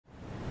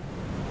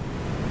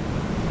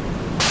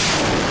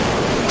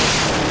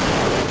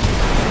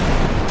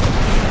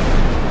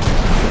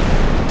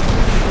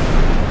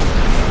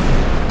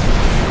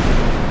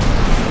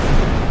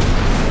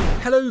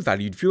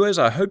valued viewers,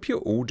 I hope you're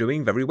all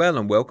doing very well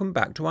and welcome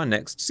back to our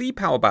next Sea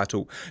Power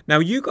battle. Now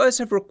you guys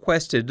have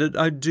requested that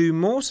I do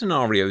more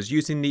scenarios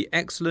using the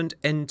excellent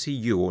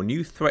NTU or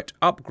New Threat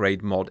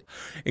Upgrade mod.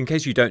 In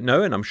case you don't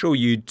know, and I'm sure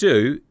you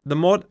do, the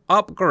mod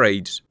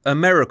upgrades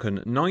American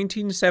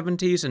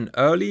 1970s and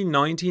early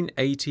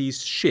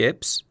 1980s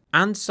ships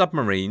and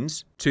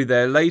submarines to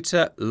their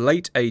later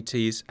late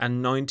 80s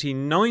and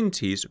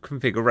 1990s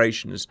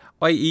configurations,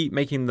 i.e.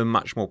 making them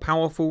much more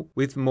powerful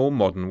with more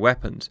modern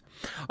weapons.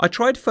 I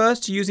tried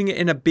first using it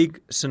in a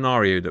big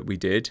scenario that we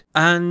did,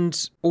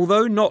 and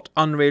although not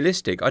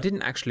unrealistic, I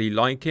didn't actually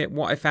like it.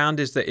 What I found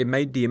is that it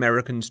made the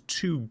Americans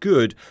too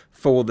good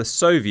for the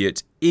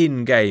Soviets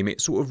in-game.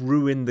 It sort of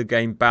ruined the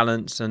game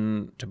balance,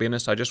 and to be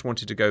honest, I just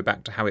wanted to go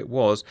back to how it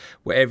was,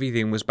 where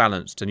everything was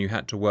balanced and you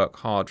had to work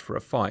hard for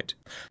a fight.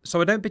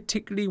 So I don't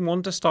particularly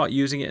want to start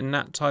using it in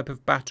that type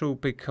of battle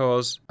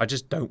because I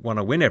just don't want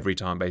to win every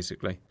time,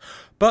 basically.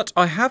 But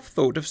I have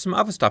thought of some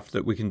other stuff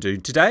that we can do.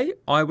 Today,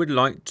 I would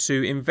like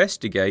to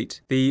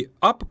investigate the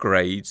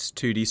upgrades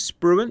to the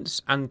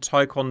Spruance and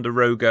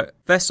Ticonderoga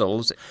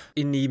vessels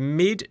in the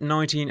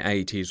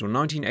mid-1980s, or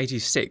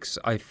 1986,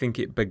 I think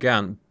it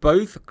began.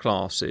 Both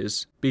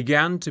classes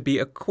began to be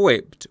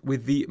equipped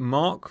with the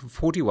Mark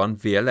 41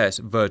 VLS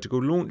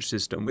vertical launch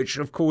system, which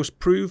of course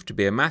proved to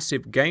be a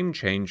massive game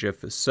changer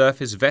for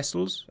surface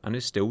vessels and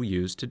is still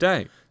used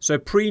today. So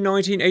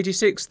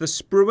pre-1986, the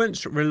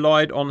Spruance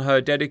relied on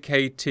her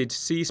dedicated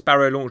Sea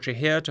Sparrow launcher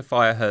here to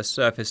fire her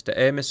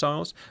surface-to-air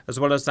missiles, as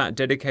well as that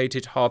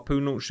dedicated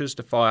harpoon launchers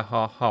to fire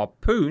her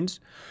harpoons.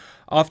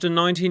 After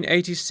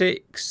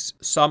 1986,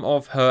 some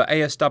of her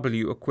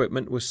ASW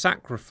equipment was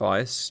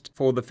sacrificed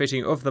for the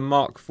fitting of the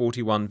Mark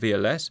 41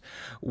 VLS,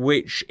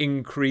 which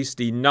increased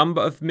the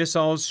number of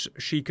missiles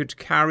she could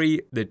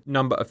carry, the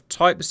number of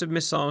types of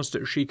missiles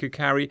that she could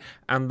carry,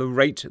 and the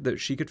rate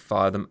that she could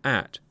fire them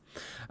at.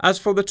 As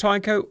for the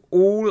Tycho,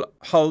 all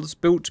hulls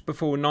built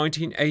before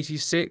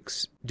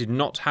 1986 did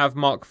not have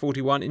Mark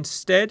 41.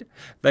 Instead,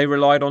 they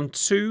relied on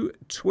two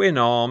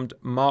twin-armed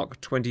Mark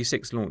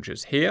 26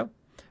 launchers here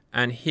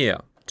and here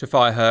to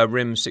fire her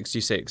RIM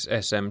 66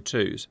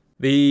 SM2s.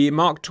 The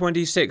Mark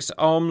 26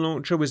 arm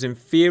launcher was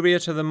inferior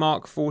to the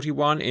Mark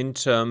 41 in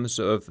terms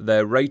of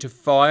their rate of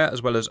fire,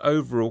 as well as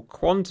overall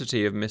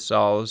quantity of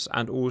missiles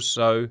and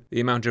also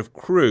the amount of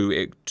crew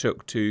it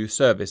took to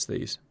service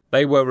these.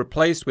 They were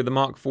replaced with the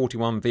Mark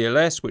 41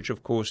 VLS, which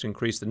of course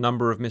increased the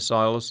number of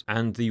missiles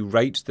and the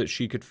rate that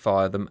she could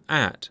fire them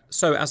at.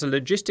 So as a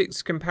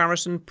logistics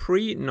comparison,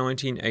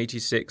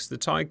 pre-1986, the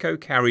Tycho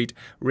carried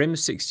RIM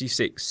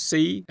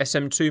 66C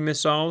SM2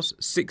 missiles,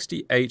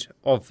 68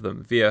 of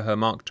them via her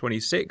Mark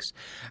 26,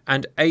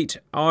 and 8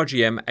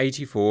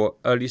 RGM-84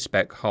 early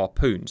spec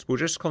harpoons. We'll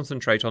just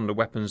concentrate on the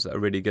weapons that are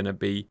really going to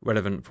be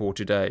relevant for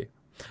today.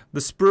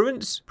 The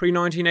Spruance,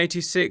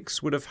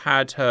 pre-1986, would have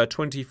had her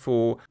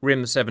 24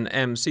 RIM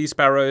 7M Sea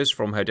Sparrows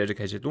from her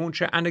dedicated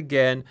launcher and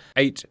again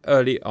 8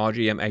 early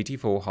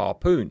RGM-84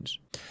 harpoons.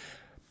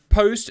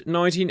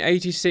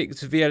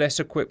 Post-1986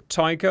 VLS-equipped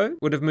Tycho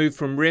would have moved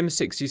from RIM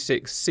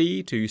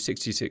 66C to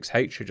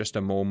 66H, just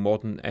a more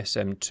modern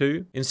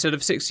SM2. Instead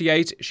of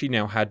 68, she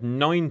now had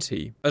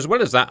 90. As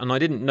well as that, and I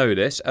didn't know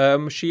this,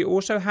 she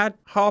also had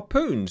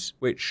harpoons,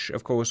 which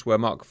of course were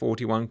Mark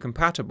 41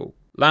 compatible.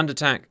 Land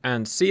attack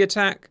and sea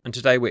attack, and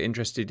today we're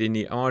interested in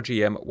the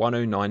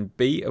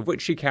RGM-109B, of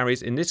which she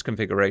carries in this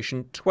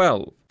configuration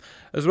 12.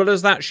 As well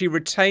as that, she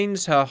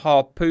retains her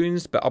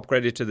harpoons but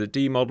upgraded to the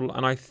D model,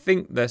 and I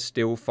think they're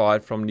still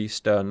fired from the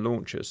stern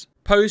launchers.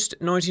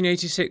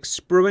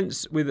 Post-1986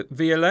 Spruance with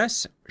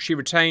VLS, she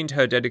retained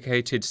her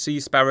dedicated Sea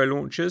Sparrow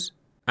launchers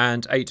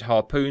and 8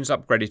 harpoons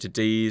upgraded to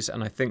Ds,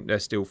 and I think they're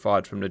still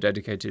fired from the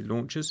dedicated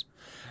launchers.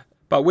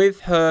 But with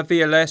her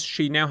VLS,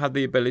 she now had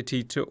the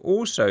ability to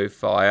also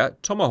fire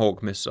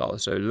Tomahawk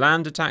missiles, so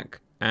land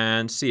attack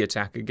and sea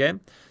attack again.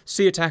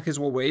 Sea attack is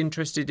what we're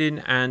interested in,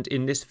 and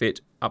in this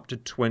fit, up to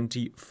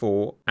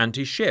 24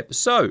 anti-ship.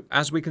 So,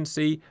 as we can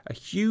see, a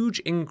huge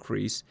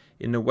increase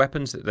in the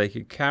weapons that they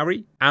could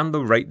carry and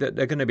the rate that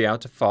they're going to be able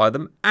to fire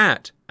them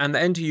at. And the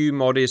NTU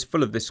mod is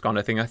full of this kind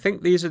of thing. I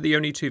think these are the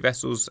only two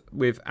vessels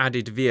with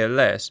added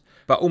VLS,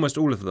 but almost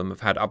all of them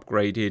have had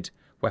upgraded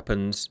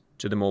weapons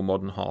to the more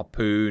modern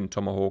harpoon,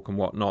 tomahawk and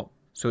whatnot,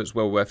 so it's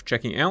well worth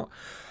checking out.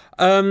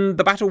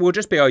 The battle will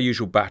just be our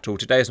usual battle.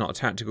 Today is not a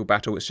tactical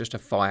battle, it's just a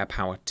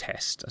firepower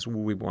test. That's all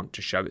we want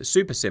to show. It's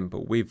super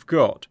simple. We've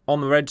got,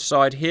 on the red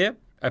side here,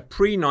 a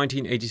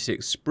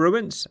pre-1986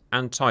 Spruance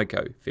and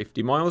Tycho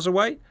 50 miles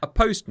away, a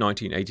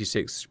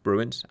post-1986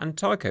 Spruance and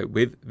Tycho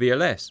with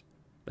VLS.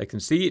 They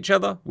can see each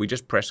other, we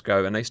just press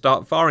go and they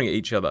start firing at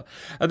each other.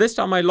 At this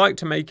time I like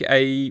to make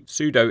a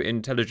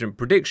pseudo-intelligent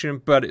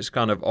prediction, but it's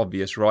kind of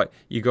obvious, right?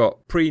 You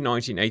got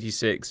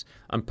pre-1986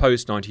 and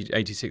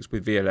post-1986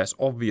 with VLS.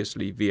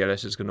 Obviously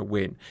VLS is going to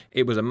win.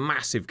 It was a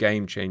massive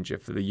game changer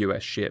for the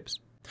US ships.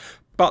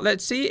 But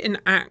let's see it in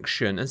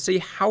action and see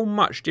how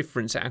much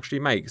difference it actually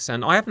makes.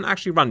 And I haven't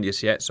actually run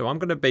this yet, so I'm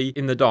going to be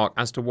in the dark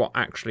as to what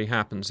actually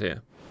happens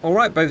here.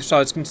 Alright, both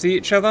sides can see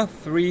each other.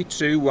 3,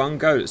 2, 1,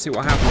 go. Let's see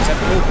what happens.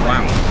 Oh,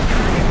 wow.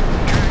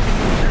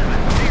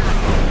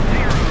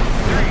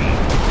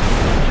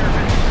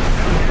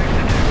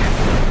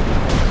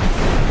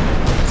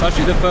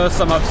 actually the first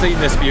time I've seen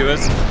this, viewers.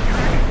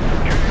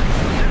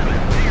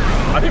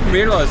 I didn't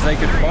realise they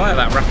could fire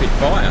that rapid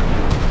fire.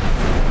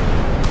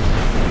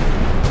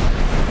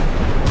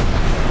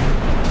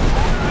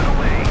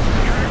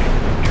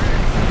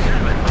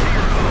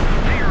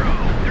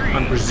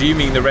 I'm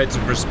presuming the Reds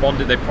have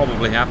responded. They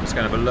probably have. Let's go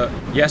and have a look.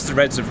 Yes, the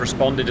Reds have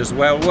responded as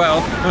well.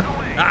 Well,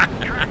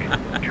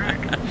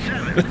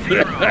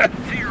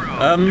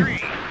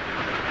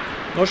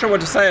 not sure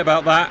what to say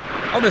about that.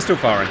 Oh, they're still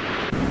firing.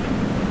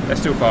 They're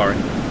still firing.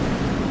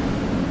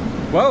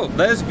 Well,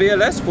 there's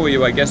VLS for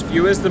you, I guess,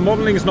 viewers. The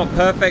modelling is not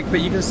perfect, but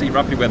you can see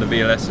roughly where the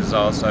VLSs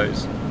are, so I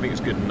think it's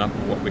good enough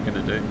for what we're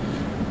going to do.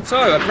 So,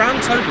 a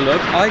grand total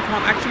of, I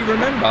can't actually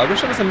remember. I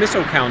wish there was a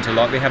missile counter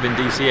like they have in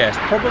DCS.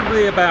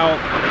 Probably about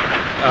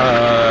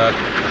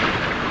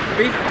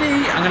 50,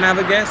 I'm going to have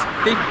a guess,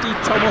 50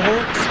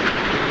 Tomahawks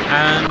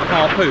and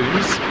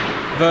harpoons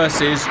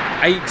versus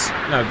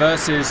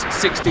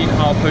 16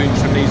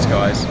 harpoons from these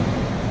guys.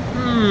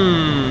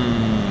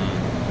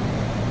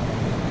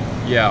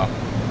 Yeah.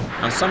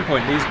 At some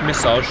point, these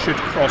missiles should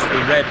cross the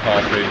red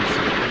harpoons.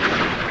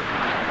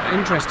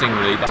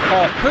 Interestingly, the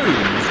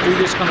harpoons do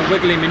this kind of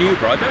wiggly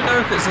manoeuvre. I don't know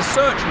if it's a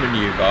search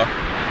manoeuvre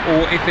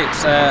or if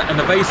it's an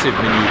evasive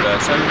manoeuvre,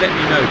 so let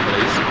me know,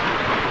 please.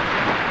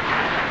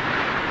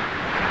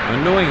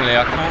 Annoyingly,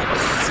 I can't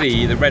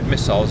see the red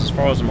missiles. As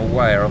far as I'm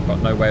aware, I've got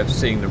no way of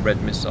seeing the red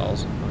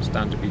missiles. I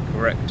stand to be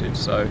corrected.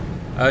 So,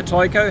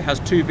 Tycho has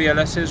 2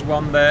 VLSs,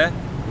 one there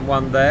and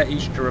one there,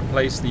 each to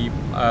replace the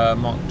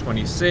Mark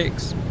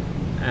 26.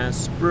 And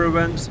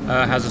Spruance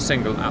has a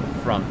single at the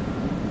front.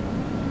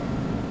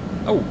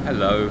 Oh,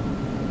 hello.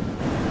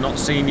 Not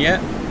seen yet.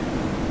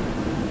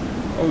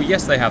 Oh,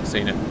 yes, they have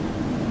seen it.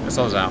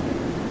 Missiles out.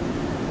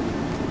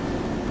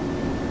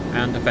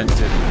 And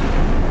defensive.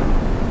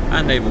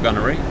 And naval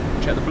gunnery.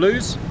 Check the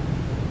blues.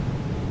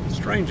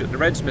 Strange that the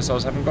Reds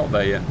missiles haven't got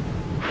there yet.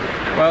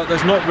 Well,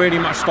 there's not really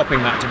much stopping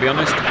that, to be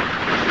honest.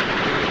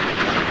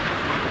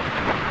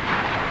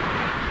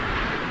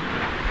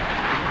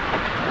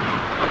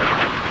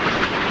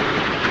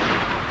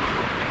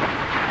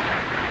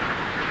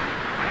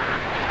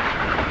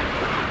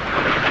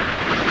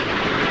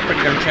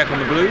 Go and check on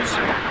the blues.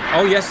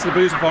 Oh yes, the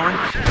blues are firing.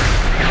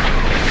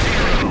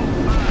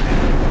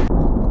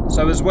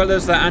 So as well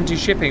as the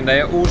anti-shipping,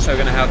 they are also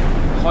going to have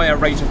higher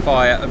rate of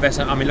fire of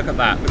SM. I mean, look at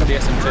that. Look at the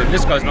SM2.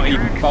 This guy's not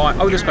even firing.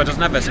 Oh, this guy doesn't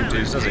have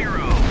SM2s, does he?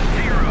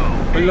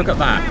 But look at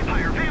that.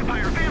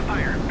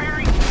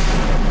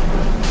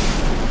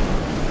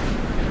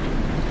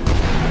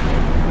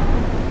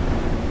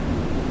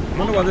 I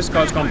wonder why this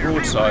guy's gone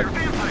broadside.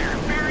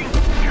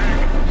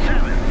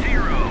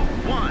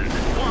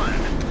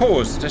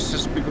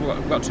 Pause. We've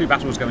got 2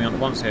 battles going on at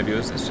once here,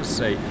 viewers. Let's just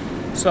see.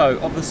 So,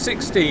 of the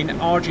 16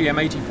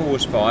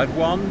 RGM-84s fired,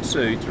 1,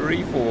 2,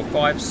 3, 4,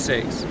 5,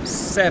 6,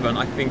 7,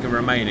 I think, are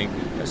remaining.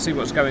 Let's see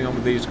what's going on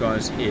with these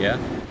guys here.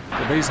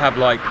 Well, these have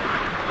like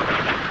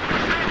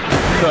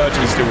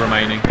 30 still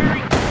remaining.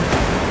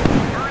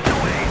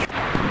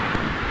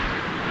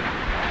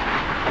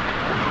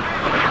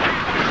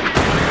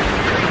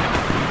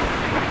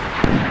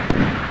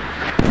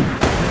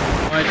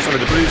 Right, sorry,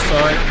 the blue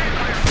side.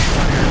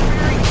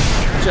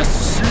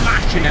 Just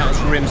smashing out its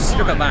rims.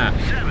 Look at that.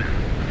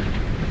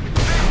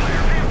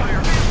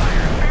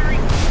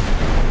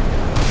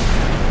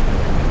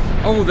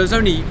 Oh, there's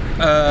only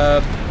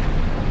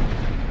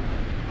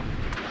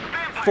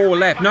 4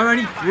 left. No,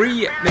 only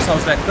 3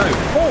 missiles left. No,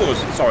 pause.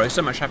 Sorry,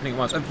 so much happening at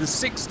once. Of the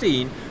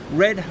 16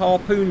 red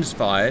harpoons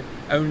fired,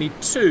 only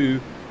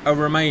 2 are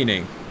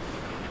remaining.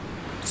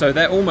 So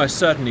they're almost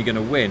certainly going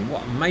to win.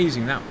 What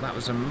amazing. That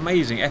was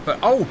amazing effort.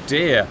 Oh,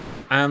 dear.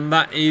 And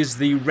that is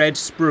the red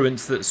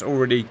Spruance that's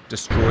already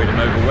destroyed and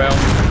overwhelmed.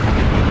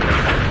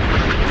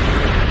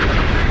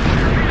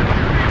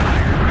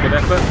 Good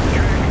effort.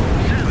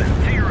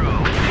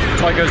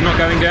 Tycho's not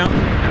going down.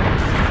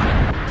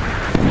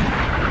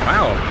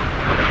 Wow.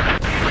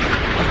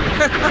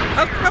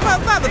 How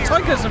about that? The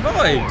Tycho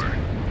survived.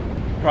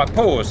 Right,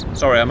 pause.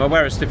 Sorry, I'm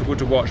aware it's difficult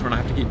to watch when I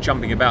have to keep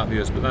jumping about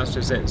viewers, but that's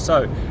just it.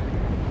 So,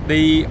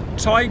 the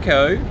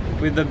Tycho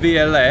with the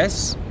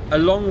VLS,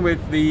 along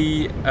with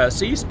the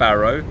Sea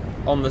Sparrow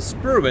on the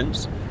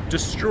Spruance,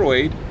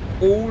 destroyed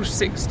all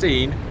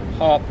 16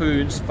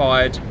 harpoons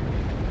fired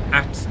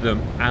at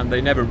them, and they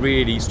never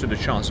really stood a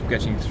chance of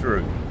getting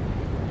through,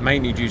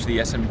 mainly due to the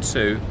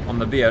SM2 on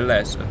the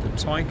VLS of the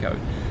Tycho.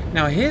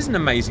 Now here's an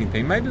amazing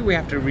thing, maybe we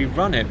have to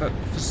rerun it, but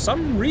for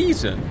some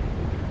reason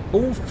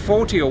all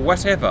 40 or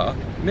whatever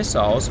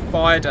missiles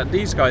fired at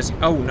these guys.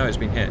 Oh no, it's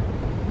been hit.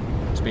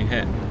 It's been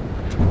hit.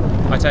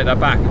 I take that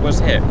back, it was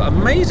hit, but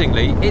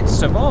amazingly it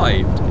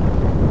survived.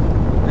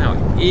 Now,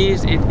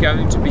 is it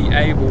going to be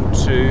able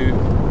to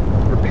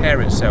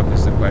repair itself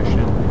is the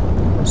question.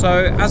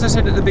 So, as I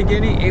said at the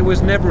beginning, it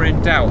was never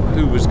in doubt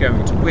who was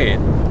going to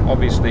win.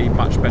 Obviously,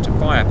 much better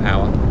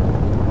firepower.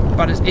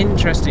 But it's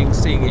interesting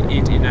seeing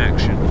it in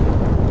action.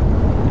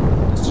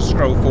 Let's just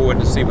scroll forward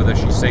and see whether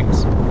she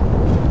sinks.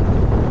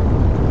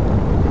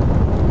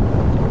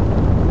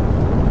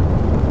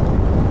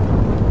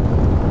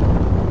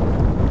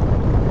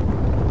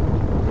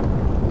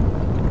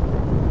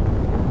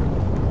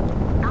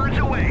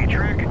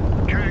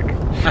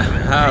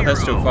 they're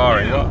still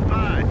firing.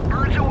 What?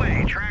 Birds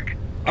away, track.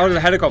 Oh, there's a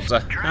helicopter.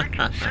 Track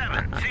 70.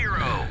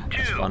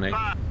 That's funny.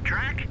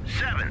 Track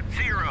 70.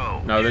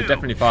 No, they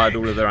definitely fired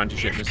all of their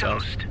anti-ship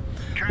missiles.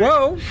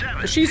 Well,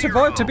 she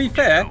survived, to be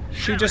fair.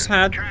 She just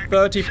had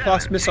 30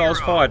 plus missiles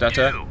fired at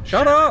her.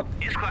 Shut up!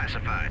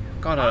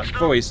 God, that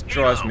voice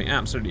drives me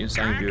absolutely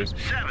insane, viewers.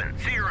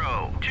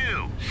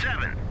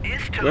 7027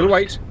 is toast. We'll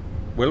wait.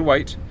 We'll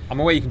wait. I'm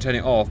aware you can turn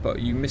it off,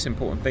 but you miss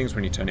important things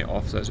when you turn it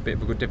off, so it's a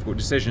bit of a difficult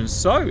decision.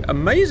 So,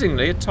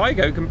 amazingly, a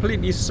Tygo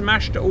completely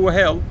smashed all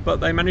hell, but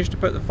they managed to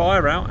put the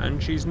fire out,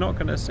 and she's not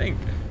going to sink.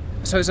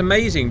 So it's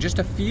amazing. Just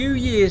a few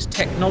years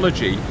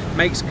technology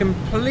makes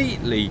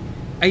completely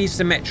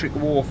asymmetric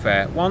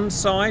warfare. One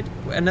side,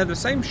 and they're the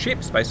same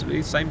ships,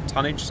 basically, same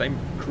tonnage, same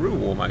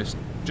crew almost.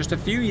 Just a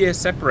few years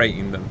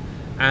separating them,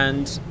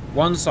 and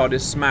one side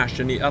is smashed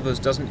and the others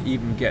doesn't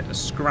even get a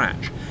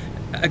scratch.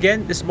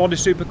 Again, this mod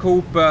is super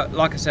cool, but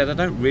like I said, I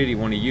don't really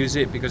want to use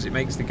it because it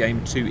makes the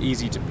game too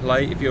easy to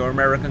play if you're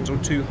Americans or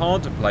too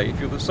hard to play if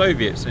you're the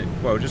Soviets.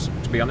 Well, just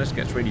to be honest, it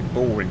gets really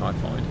boring, I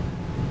find.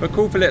 But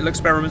cool for little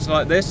experiments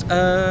like this.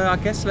 I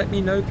guess let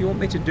me know if you want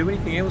me to do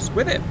anything else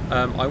with it.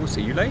 I will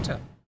see you later.